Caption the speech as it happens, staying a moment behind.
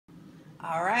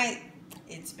All right,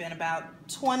 it's been about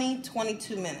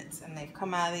 22 minutes and they've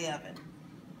come out of the oven.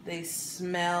 They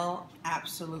smell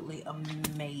absolutely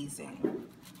amazing.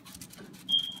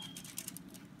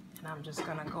 And I'm just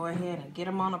gonna go ahead and get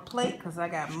them on a plate because I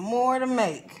got more to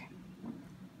make.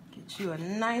 Get you a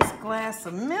nice glass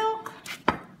of milk.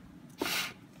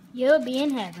 You'll be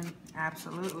in heaven.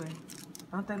 Absolutely.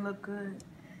 Don't they look good?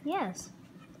 Yes.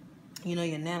 You know,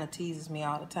 your Nana teases me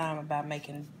all the time about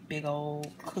making big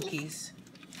old cookies.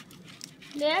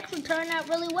 They actually turned out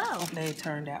really well. They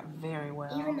turned out very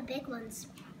well. Even the big ones.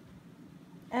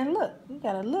 And look, we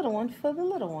got a little one for the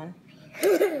little one.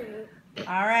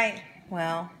 All right,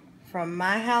 well, from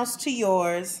my house to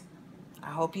yours,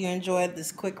 I hope you enjoyed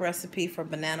this quick recipe for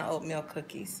banana oatmeal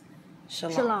cookies.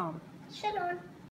 Shalom. Shalom.